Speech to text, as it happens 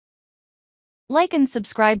Like and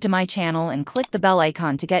subscribe to my channel and click the bell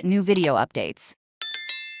icon to get new video updates.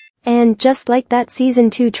 And just like that season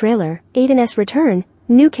 2 trailer, Aidans' return,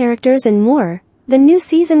 new characters and more. The new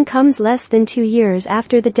season comes less than 2 years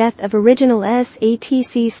after the death of original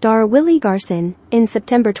SATC star Willie Garson, in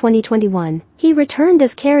September 2021. He returned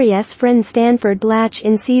as Carrie's friend Stanford Blatch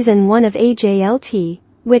in season 1 of AJLT,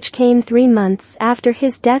 which came 3 months after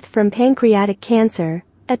his death from pancreatic cancer,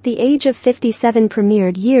 at the age of 57.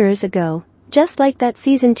 Premiered years ago. Just like that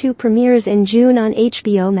season 2 premieres in June on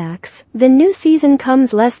HBO Max. The new season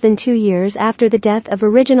comes less than 2 years after the death of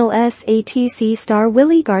original SATC star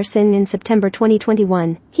Willie Garson in September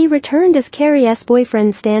 2021. He returned as Carrie's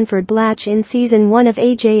boyfriend Stanford Blatch in season 1 of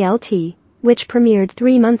AJLT, which premiered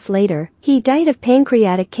 3 months later. He died of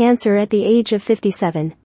pancreatic cancer at the age of 57.